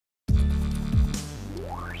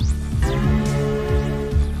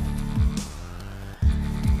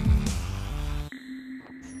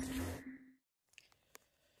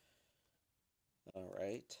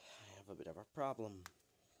our problem.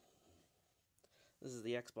 This is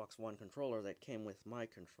the Xbox One controller that came with my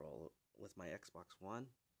Xbox One.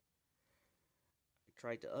 I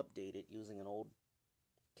tried to update it using an old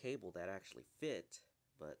cable that actually fit,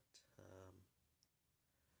 but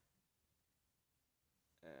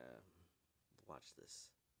watch this.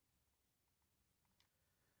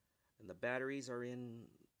 And the batteries are in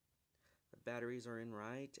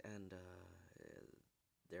right, and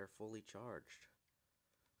they're fully charged.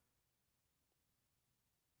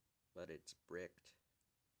 But it's bricked.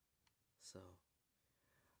 So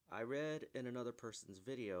I read in another person's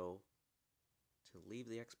video to leave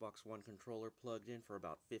the Xbox One controller plugged in for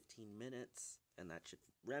about 15 minutes, and that should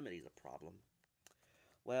remedy the problem.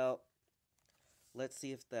 Well, let's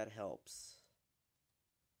see if that helps.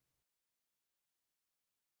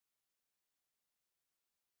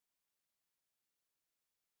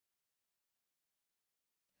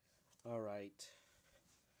 Alright.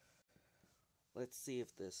 Let's see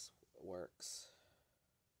if this works.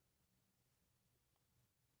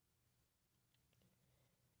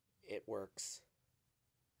 It works.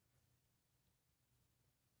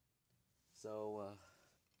 So,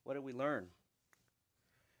 what did we learn?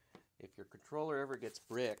 If your controller ever gets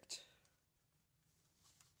bricked,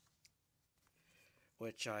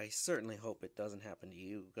 which I certainly hope it doesn't happen to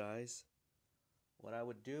you guys, what I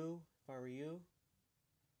would do if I were you,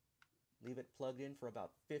 leave it plugged in for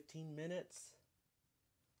about 15 minutes,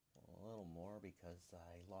 a little more because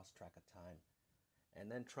I lost track of time, and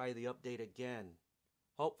then try the update again.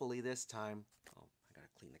 Hopefully this time, oh, I gotta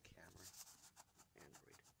clean the camera.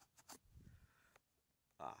 Android.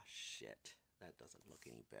 Ah, shit. That doesn't look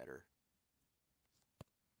any better.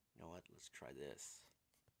 You know what? Let's try this.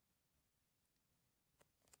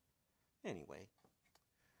 Anyway,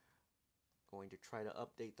 going to try to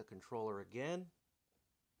update the controller again.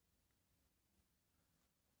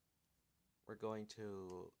 We're going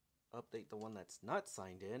to update the one that's not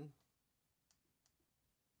signed in.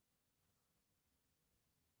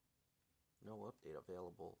 No update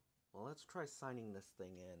available. Well, let's try signing this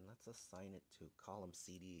thing in. Let's assign it to column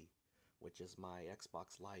CD, which is my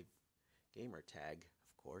Xbox Live gamer tag,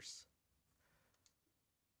 of course.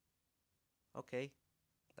 Okay,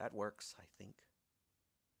 that works, I think.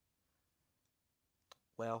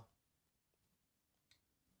 Well,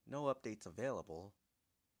 no updates available.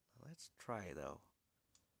 Let's try though.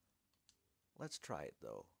 Let's try it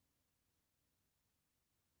though.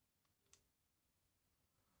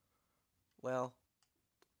 Well,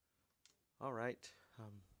 alright.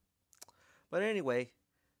 But anyway,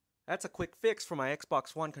 that's a quick fix for my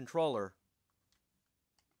Xbox One controller.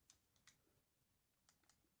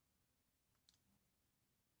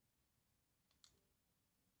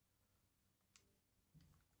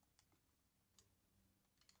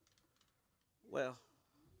 Well,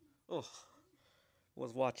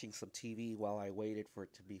 was watching some TV while I waited for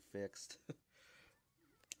it to be fixed.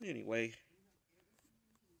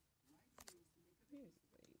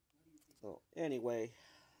 Anyway,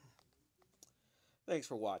 thanks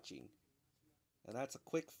for watching. And that's a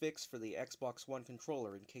quick fix for the Xbox One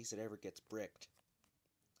controller in case it ever gets bricked.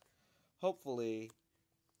 Hopefully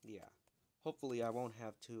I won't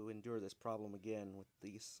have to endure this problem again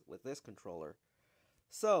with this controller.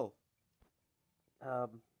 So,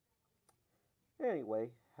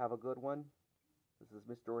 anyway, have a good one. This is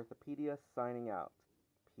Mr. Orthopedia signing out.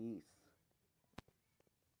 Peace.